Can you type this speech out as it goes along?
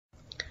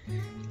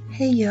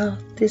Hey y'all,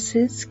 this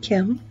is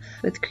Kim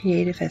with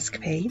Creative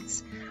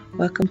Escapades.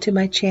 Welcome to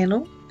my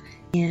channel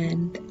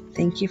and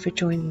thank you for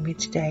joining me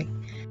today.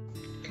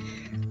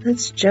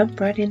 Let's jump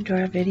right into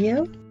our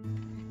video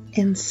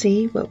and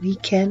see what we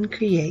can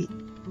create.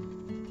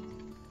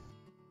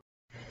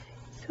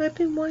 So I've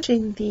been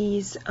watching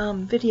these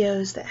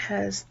videos that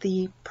has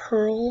the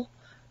pearl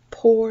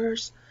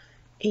pours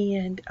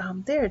and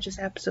they're just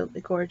absolutely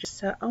gorgeous.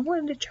 So I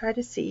wanted to try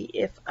to see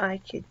if I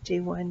could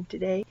do one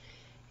today.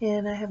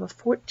 And I have a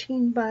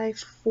 14 by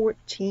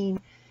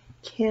 14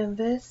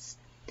 canvas,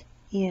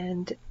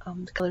 and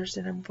the colors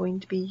that I'm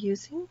going to be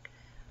using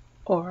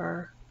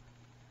are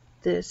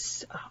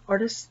this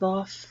Artist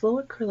Loft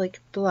Flow Acrylic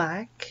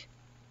Black.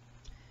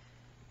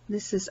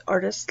 This is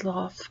Artist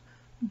Loft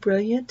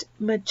Brilliant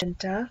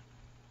Magenta.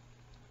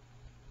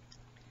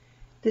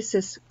 This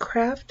is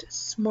Craft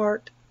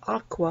Smart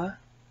Aqua.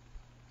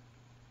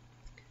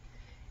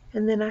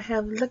 And then I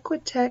have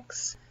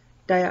Liquitex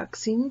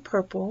Dioxinne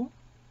Purple.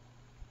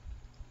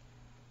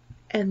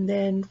 And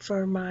then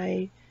for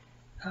my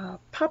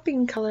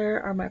popping color,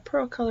 or my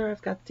pearl color,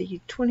 I've got the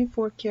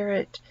 24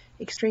 karat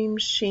Extreme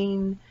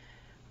Sheen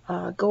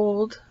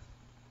Gold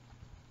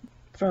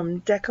from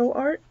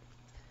DecoArt.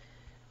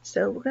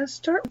 So we're going to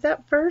start with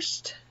that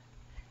first.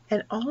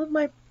 And all of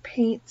my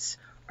paints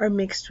are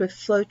mixed with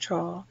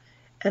Floetol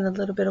and a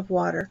little bit of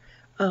water.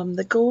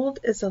 The gold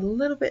is a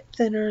little bit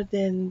thinner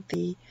than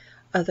the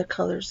other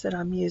colors that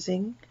I'm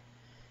using.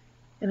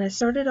 And I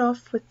started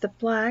off with the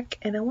black,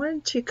 and I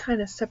wanted to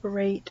kind of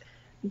separate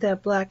the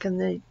black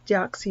and the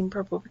Dioxinne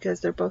purple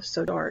because they're both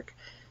so dark.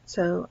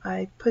 So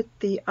I put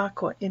the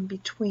Aqua in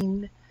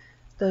between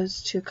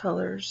those two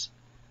colors.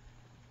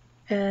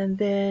 And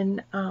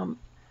then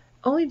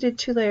only did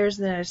 2 layers,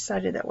 and then I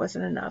decided that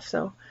wasn't enough.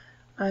 So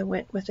I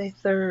went with a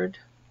third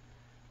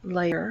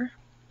layer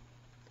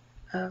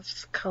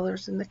of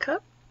colors in the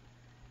cup.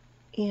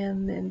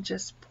 And then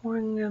just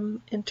pouring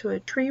them into a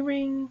tree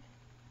ring.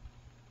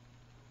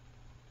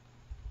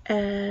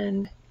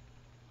 And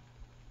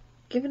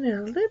giving it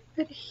a little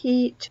bit of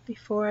heat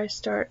before I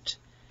start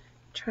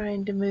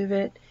trying to move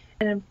it.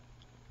 And I'm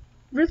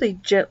really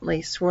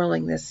gently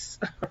swirling this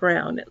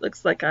around. It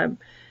looks like I'm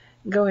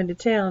going to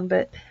town,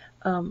 but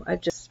I've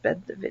just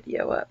sped the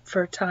video up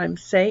for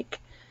time's sake.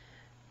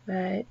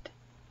 But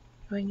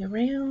going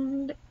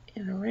around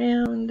and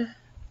around.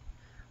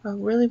 I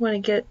really want to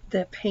get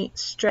the paint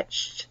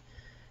stretched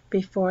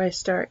before I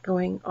start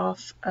going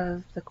off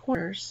of the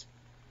corners.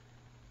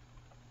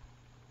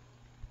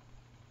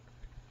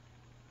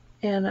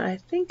 And I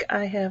think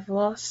I have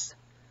lost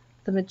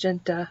the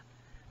magenta,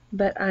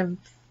 but I'm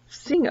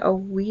seeing a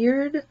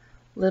weird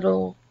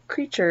little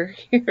creature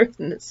here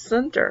in the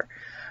center.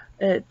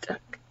 It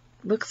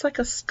looks like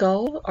a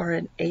skull or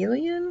an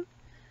alien.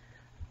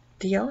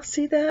 Do y'all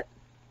see that?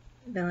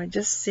 Am I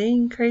just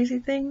seeing crazy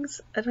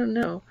things? I don't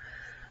know.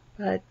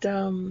 But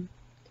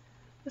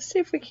let's see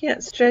if we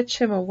can't stretch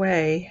him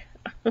away.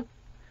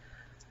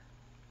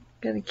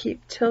 Gonna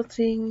keep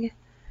tilting,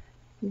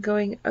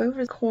 going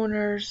over the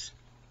corners.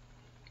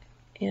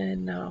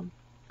 And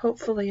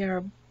hopefully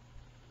our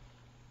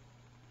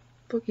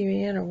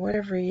boogeyman, or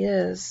whatever he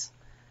is,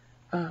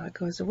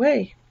 goes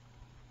away.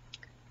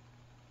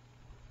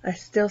 I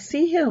still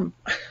see him.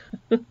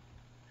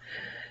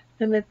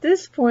 And at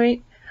this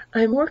point,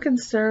 I'm more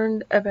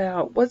concerned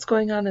about what's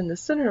going on in the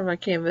center of my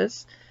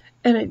canvas.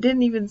 And I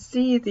didn't even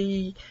see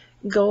the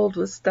gold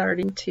was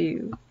starting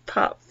to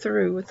pop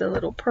through with the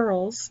little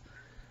pearls.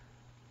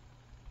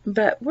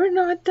 But we're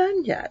not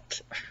done yet.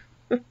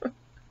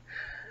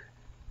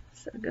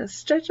 So I'm going to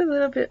stretch a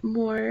little bit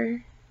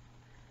more.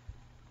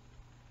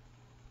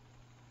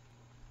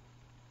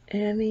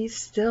 And he's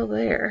still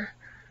there.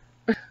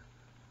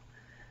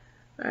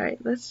 Alright,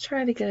 let's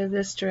try to go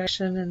this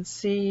direction and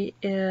see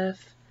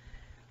if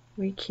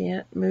we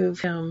can't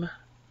move him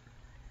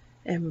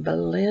and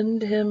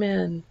blend him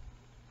in.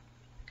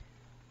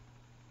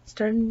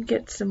 Starting to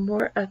get some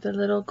more of the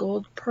little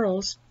gold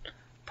pearls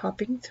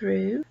popping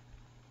through.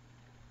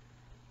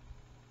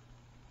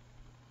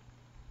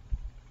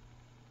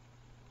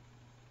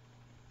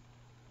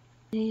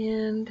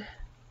 And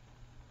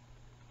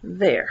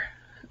there.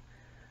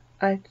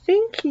 I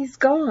think he's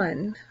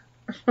gone.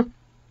 At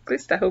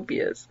least I hope he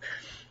is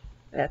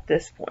at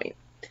this point.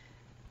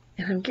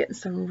 And I'm getting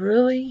some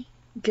really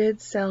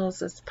good cells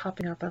that's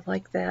popping up. I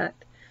like that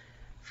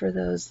for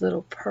those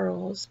little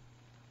pearls.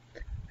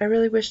 I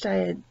really wished I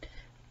had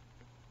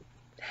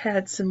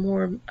had some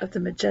more of the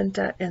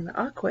magenta and the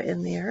aqua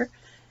in there,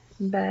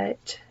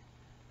 but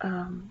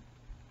I'm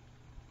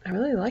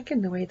really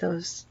liking the way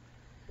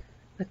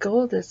the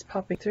gold is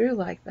popping through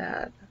like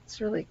that.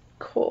 It's really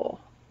cool.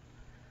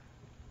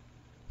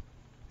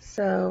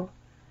 So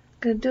I'm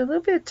going to do a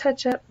little bit of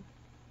touch up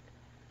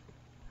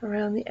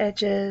around the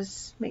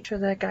edges, make sure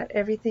that I got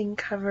everything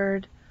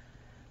covered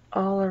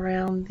all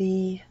around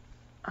the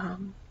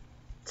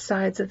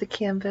sides of the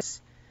canvas.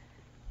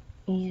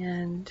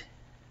 And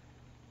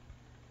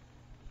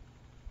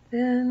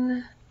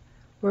then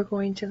we're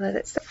going to let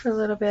it sit for a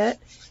little bit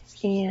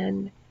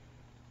and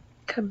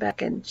come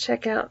back and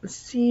check out and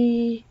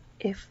see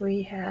if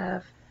we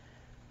have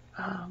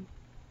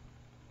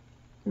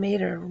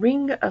made a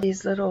ring of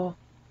these little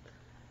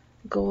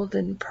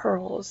golden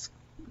pearls.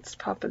 It's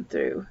popping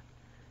through.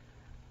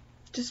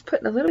 Just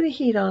putting a little bit of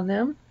heat on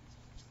them.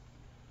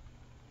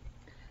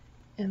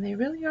 And they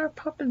really are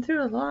popping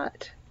through a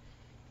lot.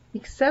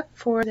 Except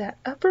for that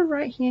upper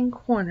right hand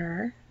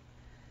corner,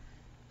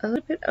 a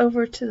little bit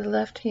over to the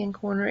left hand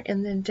corner,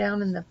 and then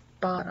down in the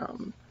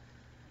bottom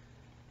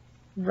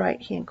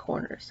right hand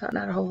corner. So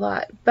not a whole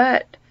lot.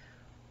 But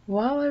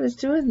while I was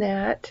doing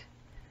that,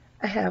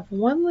 I have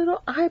one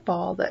little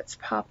eyeball that's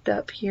popped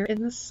up here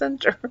in the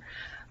center.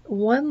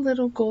 One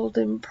little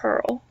golden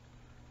pearl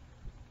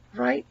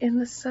right in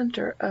the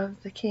center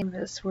of the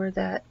canvas where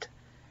that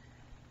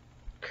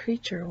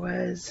creature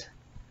was.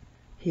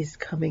 He's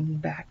coming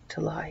back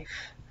to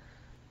life.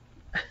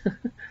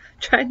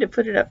 Trying to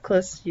put it up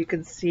close so you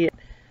can see it,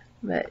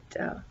 but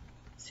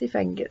see if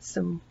I can get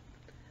some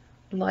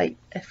light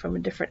from a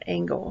different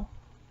angle.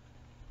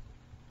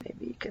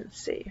 Maybe you can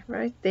see.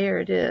 Right there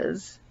it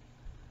is.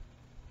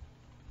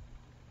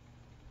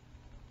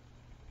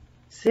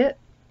 See it?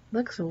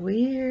 Looks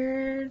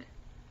weird.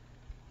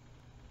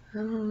 I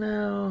don't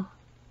know.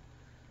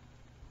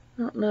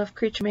 I don't know if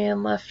Creature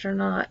Man left or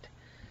not,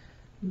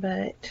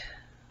 but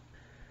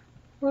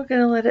we're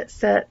going to let it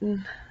set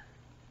and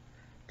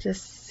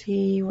just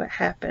see what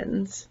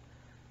happens.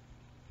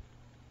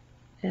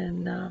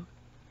 And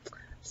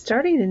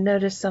starting to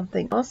notice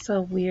something also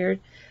weird.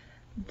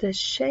 The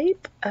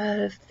shape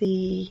of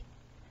the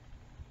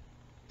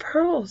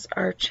pearls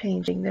are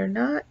changing. They're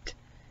not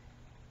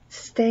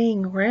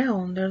staying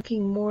round. They're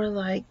looking more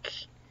like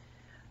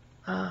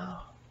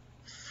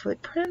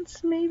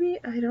footprints, maybe?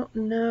 I don't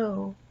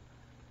know.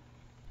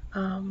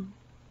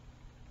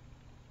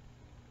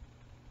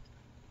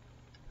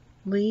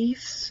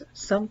 Leaves,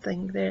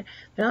 something. They're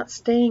not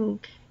staying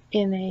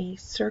in a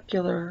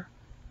circular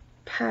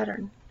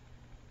pattern.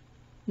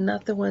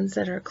 Not the ones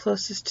that are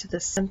closest to the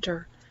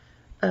center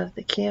of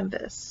the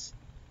canvas.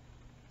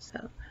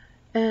 So,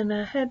 and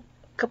I had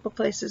a couple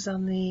places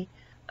on the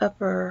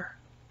upper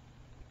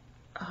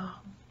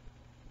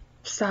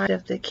side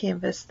of the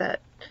canvas that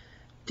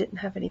didn't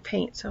have any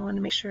paint, so I want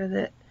to make sure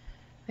that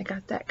I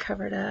got that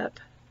covered up.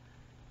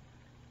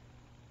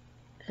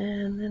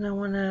 And then I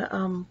want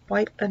to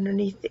wipe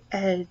underneath the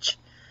edge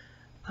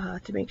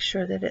to make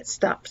sure that it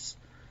stops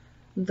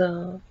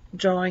the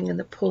drawing and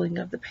the pulling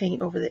of the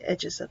paint over the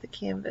edges of the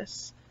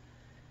canvas.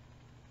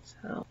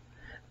 So,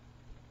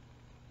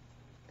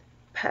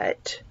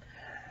 but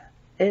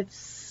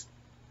it's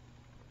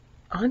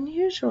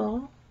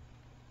unusual.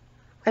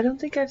 I don't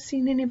think I've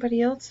seen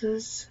anybody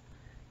else's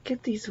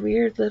get these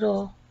weird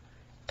little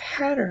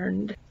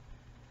patterned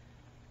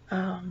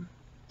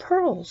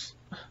pearls.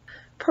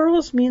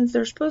 Pearls means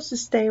they're supposed to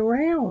stay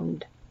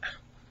round.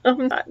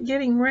 I'm not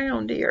getting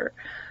round here.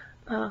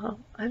 I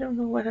don't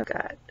know what I've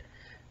got.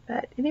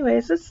 But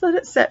anyways, let's let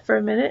it set for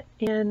a minute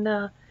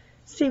and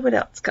see what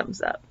else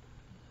comes up.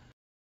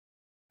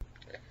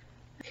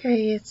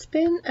 Okay, it's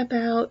been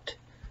about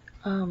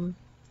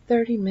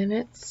 30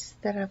 minutes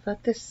that I've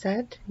let this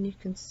set, and you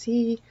can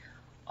see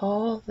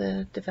all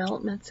the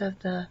developments of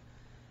the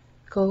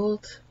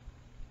gold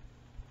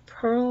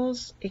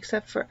pearls,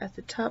 except for at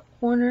the top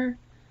corner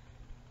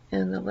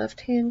and the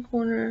left hand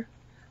corner.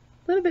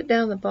 A little bit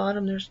down the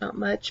bottom there's not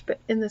much, but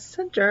in the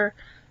center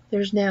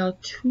there's now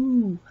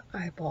 2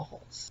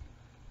 eyeballs.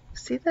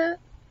 See that?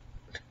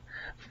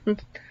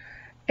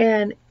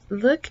 And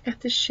look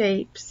at the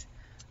shapes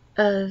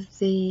of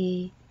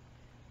the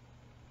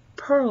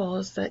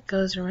pearls that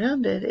goes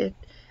around it.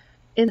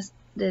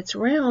 It's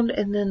round,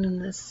 and then in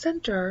the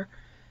center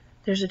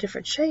there's a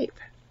different shape.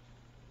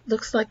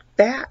 Looks like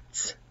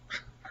bats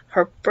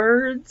or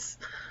birds.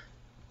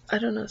 I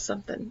don't know,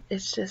 something.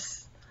 It's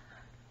just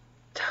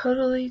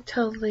totally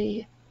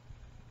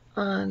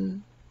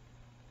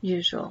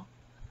unusual.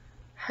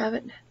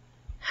 Haven't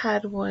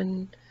had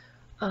one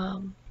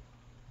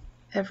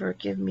ever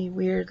give me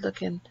weird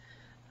looking.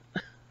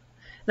 And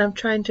I'm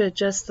trying to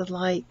adjust the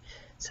light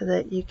so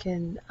that you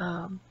can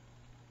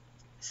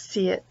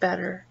see it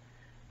better.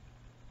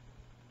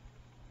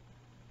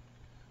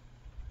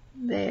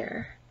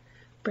 There.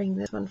 Bring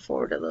this one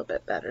forward a little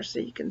bit better so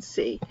you can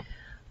see.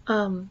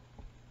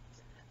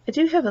 I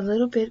do have a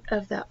little bit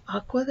of that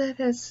Aqua that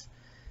has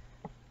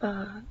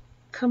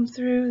come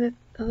through that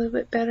a little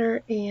bit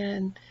better,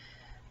 and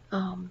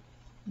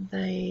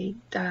the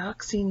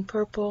Dioxinne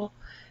purple,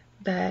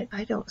 but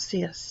I don't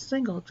see a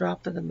single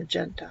drop of the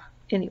Magenta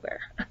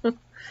anywhere.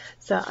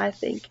 So I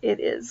think it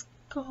is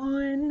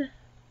gone.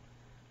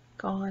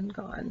 But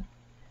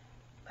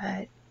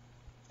I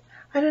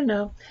don't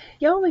know.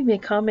 Y'all leave me a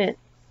comment.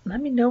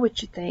 Let me know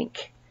what you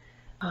think.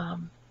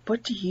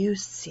 What do you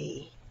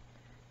see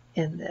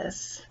in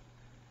this?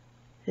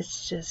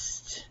 It's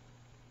just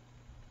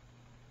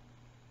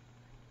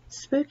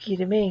spooky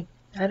to me.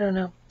 I don't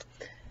know.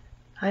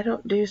 I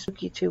don't do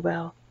spooky too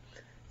well.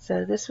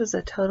 So this was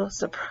a total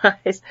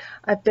surprise.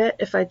 I bet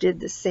if I did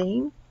the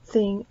same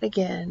thing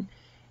again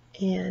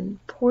and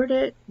poured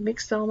it,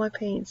 mixed all my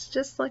paints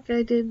just like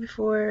I did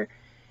before,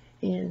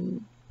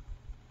 and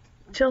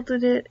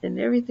tilted it and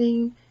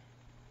everything.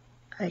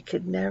 I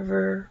could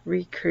never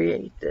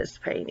recreate this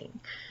painting.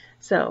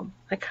 So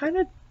I kind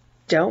of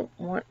don't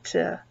want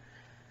to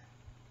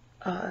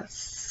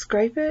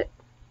scrape it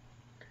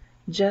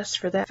just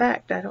for that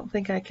fact. I don't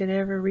think I could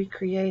ever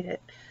recreate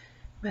it.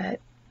 But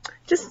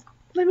just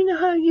let me know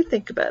how you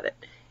think about it.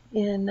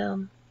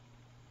 And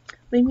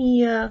leave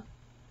me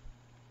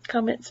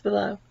comments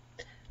below.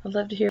 I'd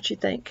love to hear what you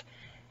think.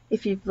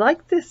 If you've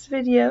liked this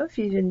video, if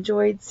you've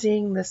enjoyed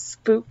seeing the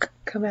spook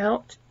come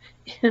out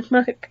in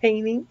my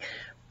painting,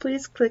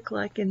 please click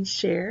like and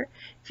share.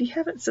 If you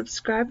haven't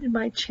subscribed to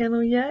my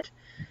channel yet,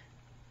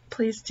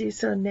 please do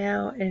so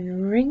now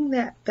and ring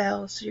that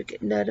bell so you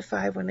get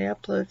notified when I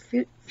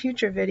upload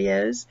future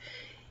videos.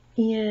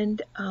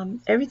 And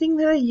everything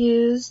that I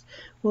use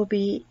will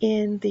be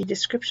in the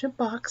description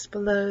box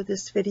below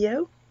this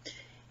video.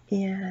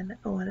 And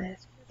I want to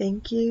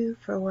thank you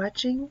for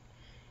watching,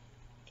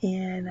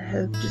 and I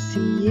hope to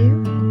see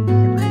you